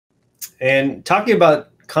And talking about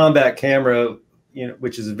combat camera,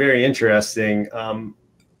 which is very interesting.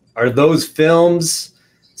 Are those films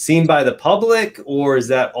seen by the public, or is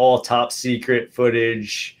that all top secret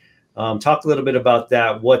footage? Talk a little bit about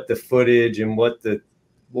that, what the footage and what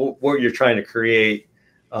you're trying to create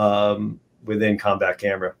within combat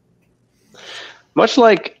camera. Much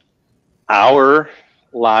like our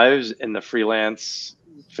lives in the freelance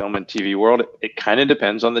film and TV world, it kind of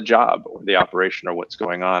depends on the job or the operation or what's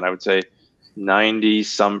going on. I would say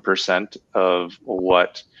 90% of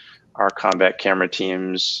what our combat camera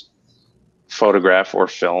teams photograph or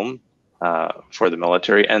film for the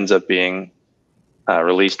military ends up being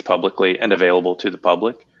released publicly and available to the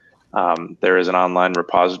public. There is an online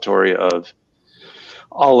repository of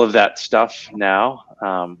all of that stuff now.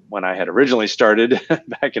 When I had originally started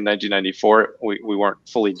back in 1994, we weren't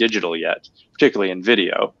fully digital yet, particularly in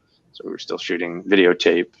video. So we were still shooting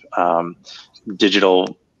videotape.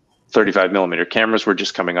 Digital 35 millimeter cameras were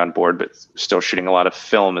just coming on board, but still shooting a lot of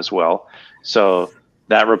film as well. So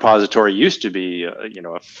that repository used to be,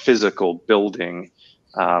 a physical building,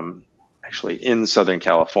 actually in Southern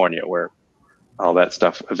California, where all that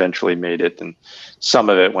stuff eventually made it, and some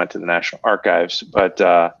of it went to the National Archives. But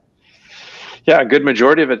yeah, a good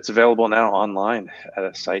majority of it's available now online at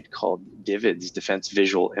a site called DVIDS, Defense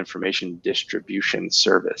Visual Information Distribution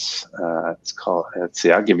Service. It's called, let's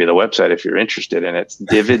see, I'll give you the website if you're interested in it. It's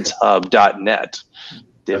dividshub.net.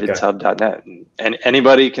 dividshub.net. And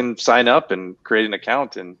anybody can sign up and create an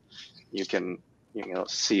account, and you can,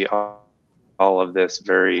 see all of this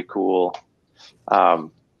very cool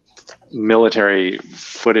military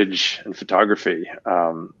footage and photography.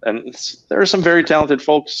 And there are some very talented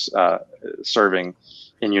folks serving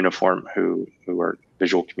in uniform who are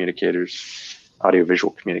visual communicators,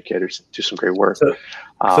 audio-visual communicators, do some great work. So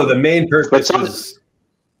the main purpose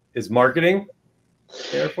is marketing?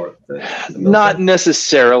 The Not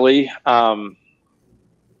necessarily.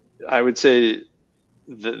 I would say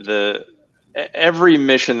every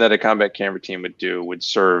mission that a combat camera team would do would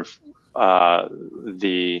serve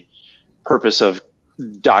the purpose of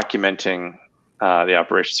documenting the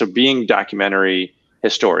operation. So being documentary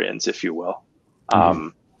historians, if you will,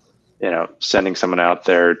 sending someone out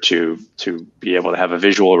there to be able to have a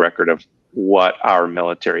visual record of what our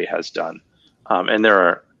military has done. And there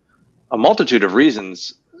are a multitude of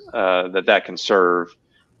reasons that can serve,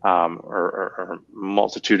 or a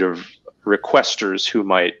multitude of requesters who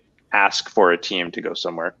might ask for a team to go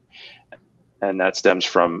somewhere. And that stems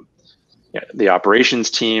from the operations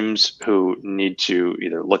teams who need to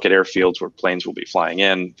either look at airfields where planes will be flying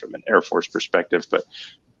in from an Air Force perspective, but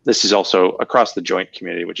this is also across the joint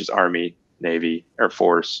community, which is Army, Navy, Air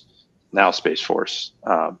Force, now Space Force,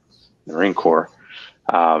 the Marine Corps.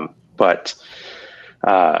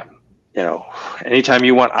 Anytime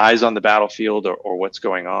you want eyes on the battlefield or what's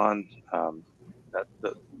going on,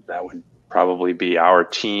 that would probably be our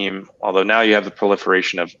team. Although now you have the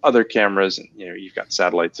proliferation of other cameras, and you've got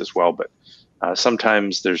satellites as well. But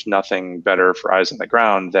sometimes there's nothing better for eyes on the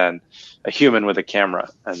ground than a human with a camera,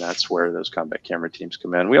 and that's where those combat camera teams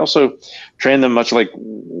come in. We also train them, much like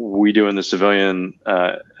we do in the civilian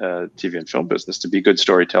TV and film business, to be good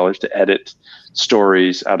storytellers, to edit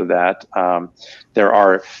stories out of that. There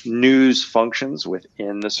are news functions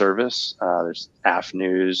within the service. There's AF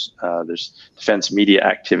News, there's Defense Media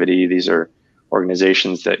Activity. These are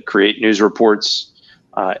organizations that create news reports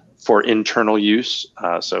for internal use.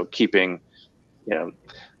 So keeping,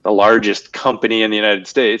 the largest company in the United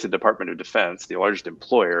States, the Department of Defense, the largest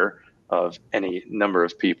employer of any number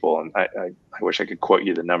of people. And I wish I could quote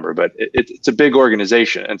you the number, but it's a big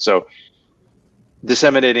organization. And so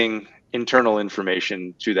disseminating internal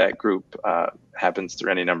information to that group happens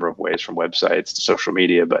through any number of ways, from websites to social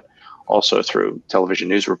media, but also through television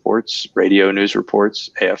news reports, radio news reports,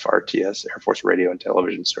 AFRTS, Air Force Radio and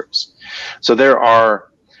Television Service. So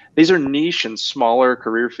these are niche and smaller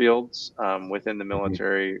career fields within the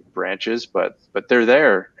military branches, but they're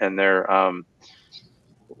there, and they're a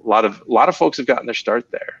lot of folks have gotten their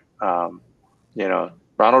start there.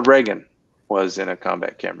 Ronald Reagan was in a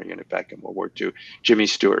combat camera unit back in World War II. Jimmy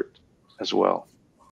Stewart as well.